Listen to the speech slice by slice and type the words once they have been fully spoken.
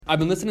I've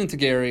been listening to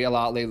Gary a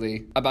lot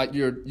lately about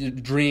your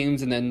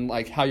dreams, and then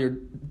like how your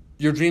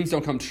dreams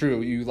don't come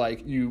true.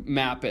 You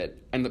map it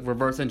and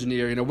reverse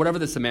engineer, whatever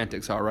the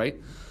semantics are, right?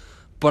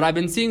 But I've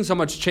been seeing so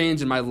much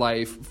change in my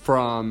life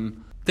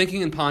from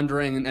thinking and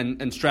pondering and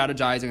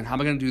strategizing and how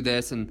am I going to do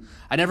this, and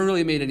I never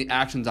really made any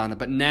actions on it.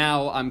 But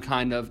now I'm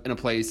kind of in a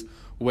place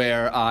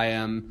where I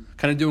am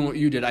kind of doing what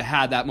you did. I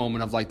had that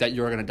moment of like that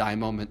you're going to die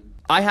moment.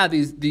 I had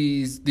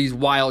these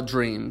wild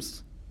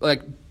dreams,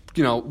 like,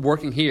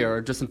 working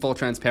here, just in full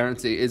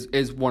transparency,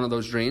 is one of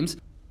those dreams.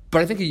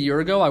 But I think a year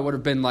ago I would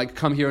have been like,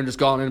 come here and just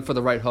gone in for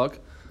the right hook,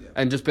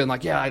 and just been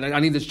like, yeah, I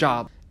need this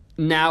job.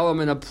 Now I'm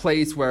in a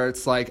place where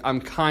it's like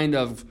I'm kind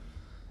of,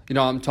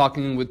 I'm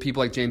talking with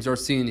people like James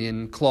Orsini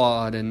and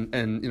Claude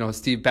and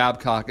Steve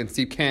Babcock and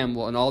Steve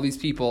Campbell and all these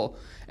people,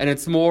 and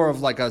it's more of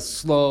like a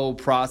slow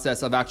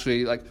process of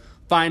actually like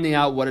finding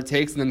out what it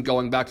takes and then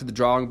going back to the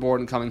drawing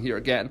board and coming here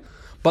again.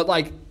 But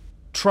like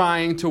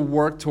trying to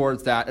work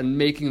towards that and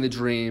making the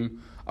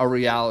dream a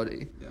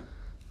reality.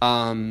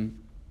 Yeah. And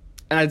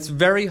it's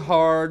very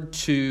hard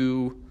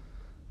to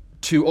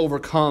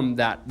overcome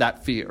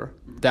that fear,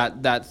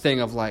 that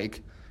thing of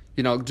like,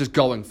 just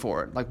going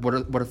for it. Like,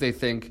 what if they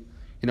think,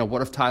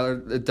 what if Tyler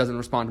doesn't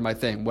respond to my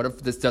thing? What if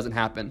this doesn't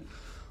happen?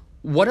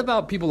 What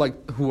about people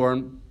like who are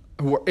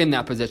in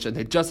that position?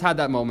 They just had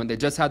that moment. They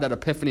just had that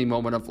epiphany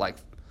moment of like,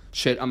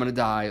 shit, I'm going to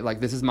die.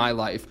 Like, this is my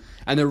life.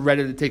 And they're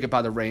ready to take it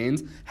by the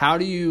reins. How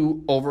do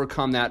you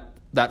overcome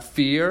that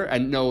fear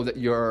and know that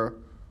you're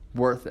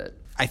worth it?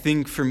 I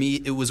think for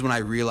me, it was when I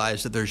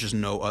realized that there's just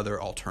no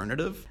other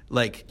alternative.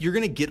 Like, you're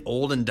going to get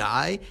old and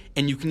die,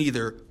 and you can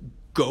either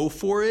go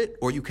for it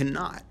or you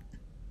cannot.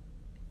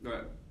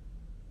 Right.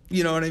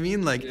 You know what I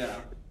mean? Like,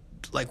 yeah.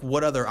 Like,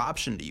 what other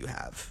option do you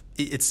have?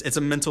 It's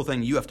a mental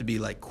thing. You have to be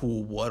like,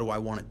 cool, what do I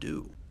want to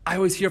do? I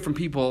always hear from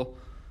people,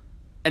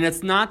 and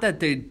it's not that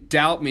they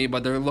doubt me,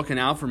 but they're looking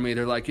out for me.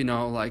 They're like,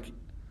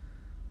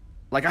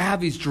 like I have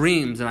these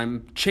dreams, and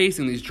I'm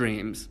chasing these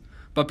dreams.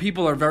 But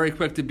people are very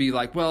quick to be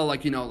like, well,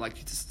 like, like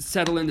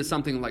settle into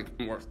something like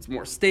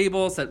more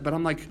stable. But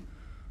I'm like,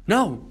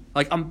 no,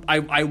 like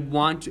I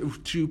want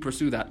to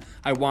pursue that.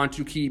 I want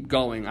to keep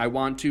going. I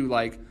want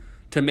to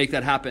to make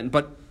that happen.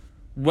 But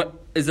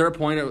what is there a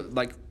point of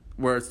like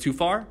where it's too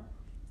far?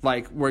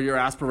 Like where your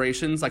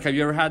aspirations, like have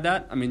you ever had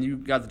that? I mean, you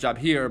got the job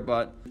here,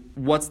 but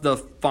what's the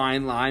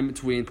fine line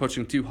between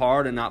pushing too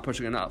hard and not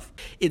pushing enough?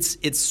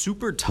 It's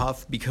super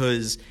tough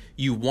because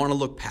you want to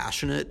look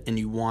passionate and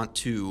you want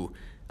to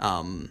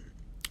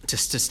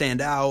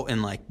stand out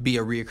and like be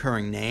a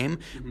reoccurring name,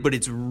 but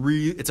it's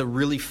a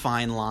really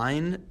fine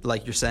line,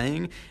 like you're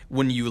saying,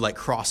 when you like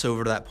cross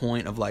over to that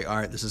point of like, all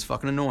right, this is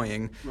fucking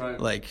annoying, right?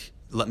 Like,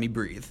 let me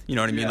breathe. You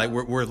know what I mean? Yeah.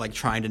 Like we're like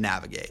trying to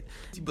navigate.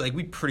 Like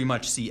we pretty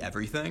much see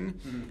everything.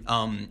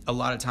 A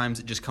lot of times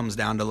it just comes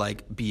down to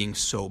like being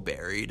so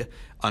buried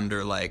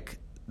under like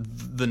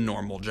the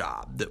normal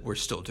job that we're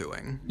still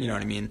doing. You know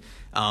what I mean?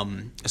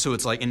 So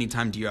it's like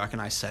anytime D-Rock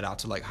and I set out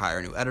to like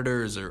hire new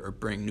editors or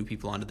bring new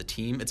people onto the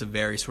team, it's a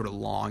very sort of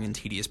long and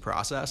tedious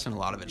process, and a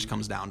lot of it just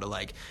comes down to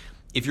like,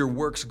 if your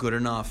work's good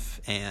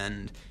enough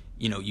and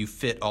you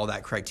fit all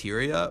that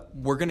criteria,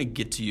 we're going to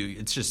get to you.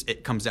 It's just,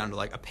 it comes down to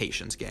like a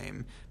patience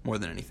game more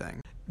than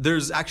anything.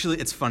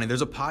 It's funny,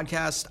 there's a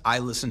podcast I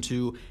listen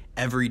to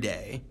every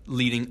day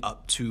leading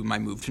up to my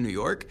move to New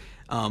York.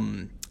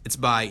 It's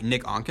by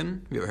Nick Onken.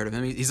 Have you ever heard of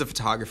him? He's a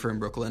photographer in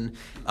Brooklyn.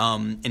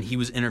 And he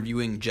was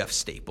interviewing Jeff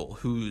Staple,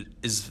 who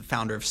is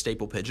founder of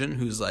Staple Pigeon,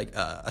 who's like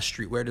a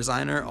streetwear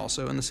designer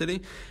also in the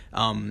city.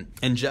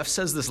 And Jeff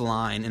says this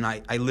line, and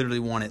I literally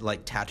want it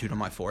like tattooed on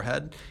my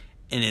forehead.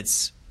 And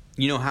it's,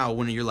 how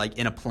when you're like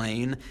in a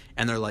plane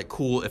and they're like,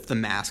 cool, if the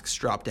masks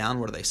drop down,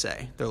 what do they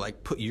say? They're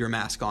like, put your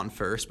mask on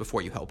first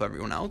before you help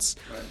everyone else.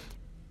 Right.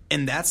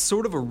 And that's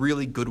sort of a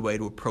really good way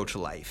to approach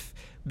life.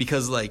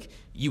 Because like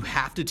you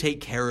have to take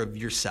care of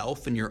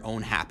yourself and your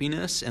own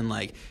happiness and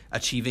like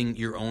achieving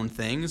your own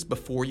things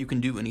before you can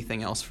do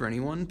anything else for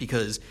anyone.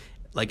 Because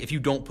like if you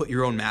don't put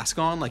your own mask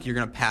on, like you're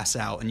gonna pass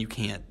out and you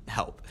can't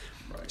help.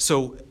 Right.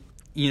 So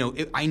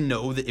I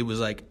know that it was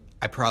like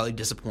I probably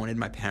disappointed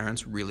my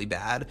parents really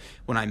bad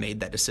when I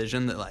made that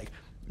decision that like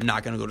I'm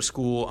not gonna go to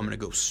school. I'm gonna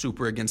go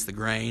super against the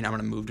grain. I'm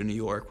gonna move to New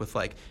York with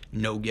like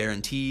no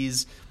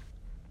guarantees.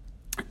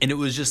 And it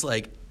was just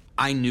like,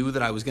 I knew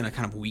that I was going to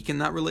kind of weaken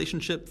that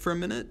relationship for a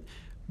minute,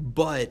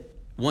 but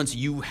once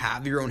you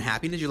have your own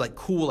happiness, you're like,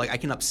 cool, like I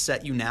can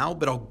upset you now,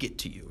 but I'll get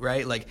to you,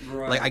 right? Like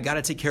I got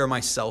to take care of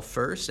myself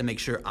first and make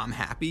sure I'm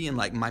happy and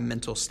like my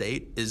mental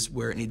state is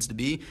where it needs to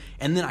be,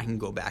 and then I can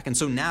go back. And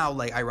so now,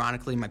 like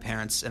ironically, my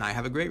parents and I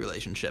have a great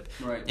relationship.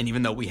 Right. And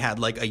even though we had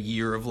like a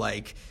year of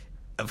like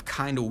of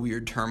kind of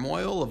weird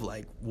turmoil of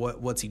like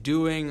what's he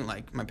doing?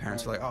 Like my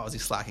parents were like, oh, is he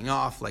slacking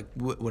off? Like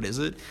what is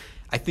it?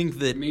 I think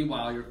that...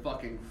 Meanwhile, you're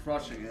fucking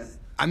crushing it.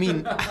 I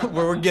mean,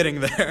 we're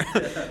getting there.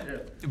 Yeah.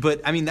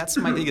 But, I mean, that's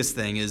my biggest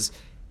thing is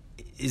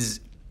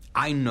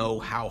I know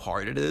how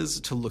hard it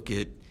is to look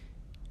at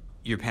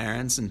your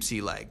parents and see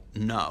like,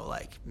 no,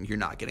 like you're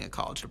not getting a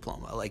college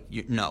diploma, like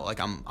no, like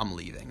I'm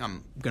leaving,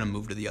 I'm gonna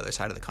move to the other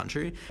side of the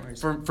country.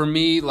 For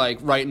me, like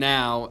right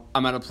now,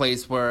 I'm at a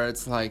place where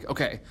it's like,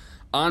 okay,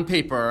 on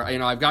paper, you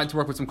know, I've gotten to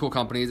work with some cool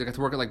companies. I got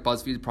to work at like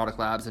BuzzFeed Product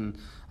Labs and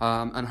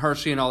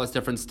Hershey and all this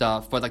different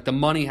stuff, but like the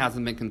money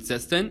hasn't been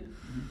consistent.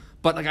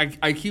 But like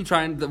I keep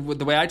trying, the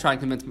way I try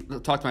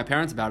and talk to my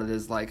parents about it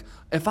is like,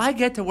 if I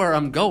get to where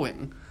I'm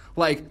going,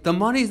 like, the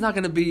money's not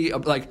going to be,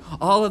 like,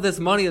 all of this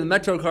money and the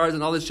Metro cards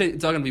and all this shit,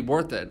 it's not going to be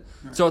worth it.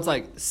 Right. So it's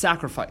like,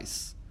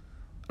 sacrifice.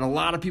 And a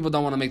lot of people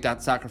don't want to make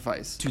that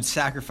sacrifice. Dude,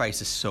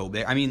 sacrifice is so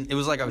big. I mean, it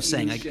was like I was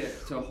saying. Like,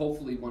 so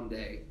hopefully one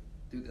day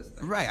do this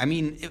thing. Right. I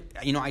mean,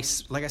 you know,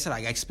 like I said,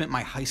 I spent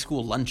my high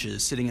school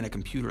lunches sitting in a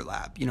computer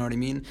lab. You know what I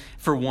mean?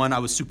 For one, I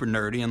was super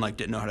nerdy and, like,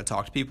 didn't know how to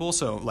talk to people.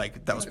 So,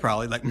 like, that was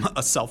probably, like,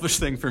 a selfish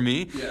thing for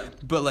me. Yeah.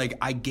 But, like,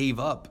 I gave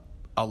up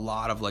a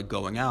lot of, like,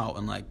 going out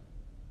and, like,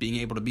 being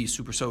able to be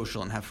super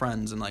social and have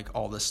friends and like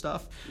all this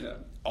stuff,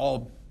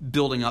 all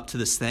building up to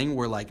this thing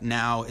where like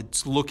now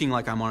it's looking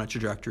like I'm on a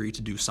trajectory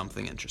to do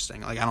something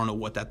interesting. Like I don't know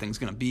what that thing's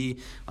gonna be.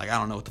 Like I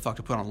don't know what the fuck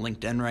to put on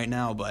LinkedIn right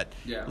now, but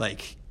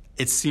like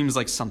it seems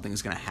like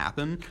something's gonna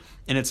happen.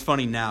 And it's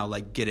funny now,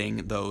 like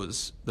getting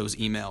those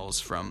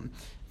emails from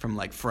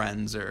like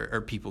friends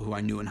or people who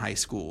I knew in high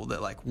school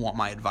that like want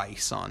my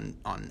advice on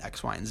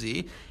X, Y, and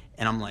Z.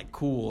 And I'm like,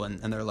 cool.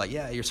 And they're like,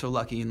 yeah, you're so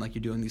lucky and like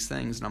you're doing these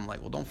things. And I'm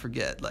like, well, don't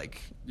forget,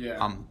 like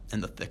I'm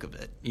in the thick of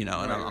it, you know,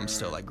 and I'm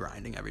still like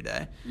grinding every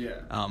day. Yeah.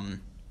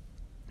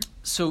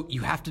 So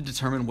you have to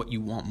determine what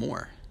you want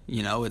more.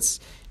 You know,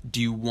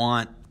 do you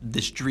want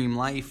this dream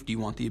life? Do you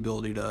want the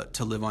ability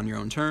to live on your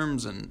own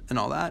terms and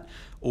all that?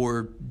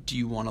 Or do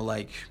you want to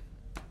like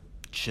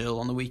chill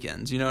on the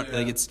weekends? You know,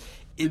 like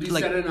did you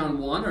set it on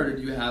one, or did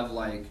you have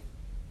like,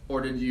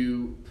 or did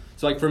you,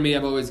 so like for me,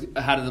 I've always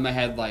had it in my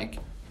head, like,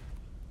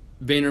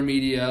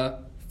 VaynerMedia,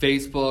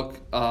 Facebook,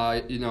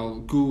 you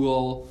know,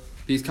 Google,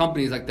 these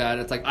companies like that.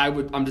 It's like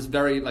I'm just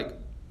very like,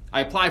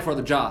 I apply for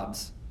other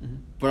jobs,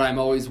 but I'm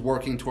always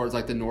working towards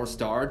like the North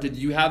Star. Did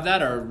you have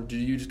that, or did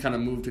you just kind of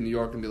move to New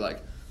York and be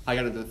like, I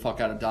got to get the fuck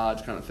out of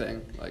Dodge kind of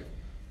thing? Like,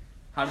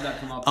 how did that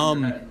come up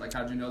in your head? Like,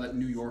 how did you know that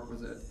New York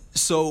was it?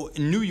 So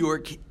New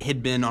York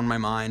had been on my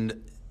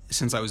mind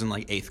since I was in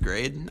like 8th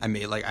grade.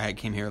 I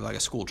came here like a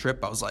school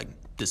trip. I was like,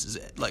 this is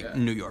it. Like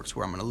New York's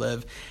where I'm gonna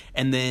live.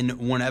 And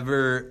then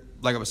whenever,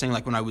 like I was saying,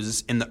 like when I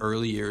was in the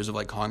early years of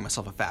like calling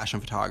myself a fashion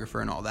photographer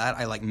and all that,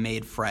 I like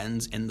made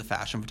friends in the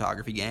fashion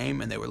photography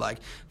game, and they were like,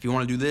 if you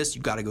want to do this,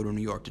 you got to go to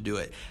New York to do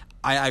it.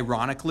 I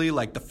ironically,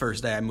 like the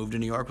first day I moved to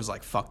New York was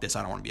like, fuck this,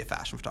 I don't want to be a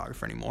fashion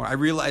photographer anymore. I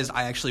realized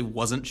I actually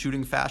wasn't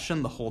shooting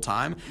fashion the whole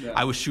time.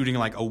 I was shooting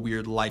like a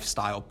weird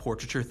lifestyle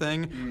portraiture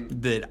thing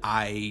that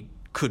I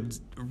could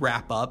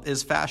wrap up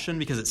as fashion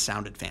because it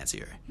sounded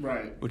fancier.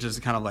 Right. Which is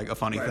kind of like a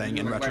funny thing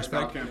in like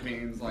retrospect.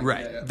 Campaigns, like,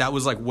 right. That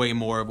was like way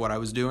more of what I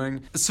was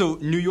doing. So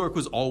New York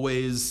was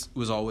always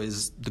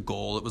the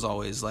goal. It was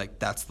always like,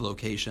 that's the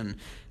location.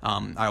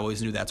 I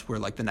always knew that's where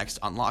like the next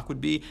unlock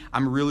would be.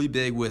 I'm really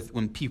big with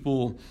when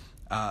people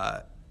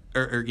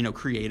or you know,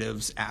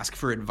 creatives ask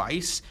for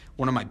advice.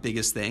 One of my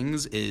biggest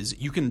things is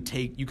you can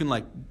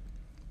like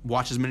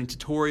watch as many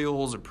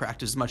tutorials or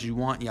practice as much as you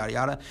want, yada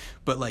yada,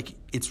 but like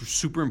it's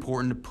super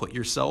important to put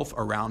yourself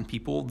around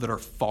people that are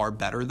far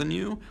better than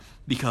you,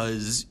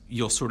 because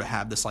you'll sort of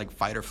have this like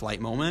fight or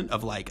flight moment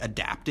of like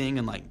adapting,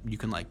 and like you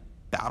can like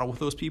battle with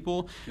those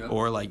people,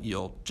 or like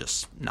you'll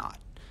just not.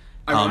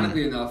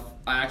 Ironically enough,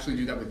 I actually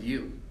do that with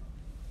you.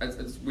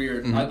 It's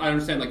weird. I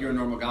understand like you're a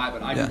normal guy,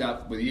 but I do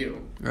that with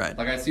you. Right.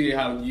 Like I see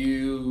how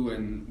you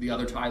and the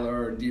other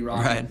Tyler and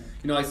D-Rock,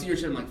 you know, I see your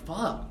shit, I'm like,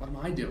 fuck, what am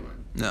I doing?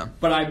 No.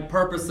 But I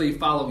purposely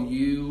follow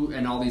you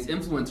and all these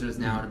influencers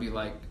now to be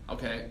like,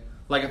 okay,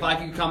 like if I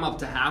could come up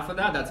to half of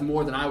that, that's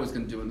more than I was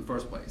going to do in the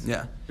first place.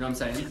 Yeah. You know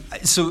what I'm saying?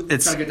 So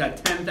it's gotta get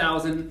that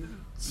 10,000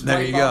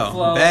 there you go.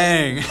 Flow,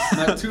 Bang.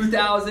 that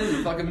 2,000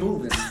 and fucking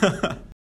moving.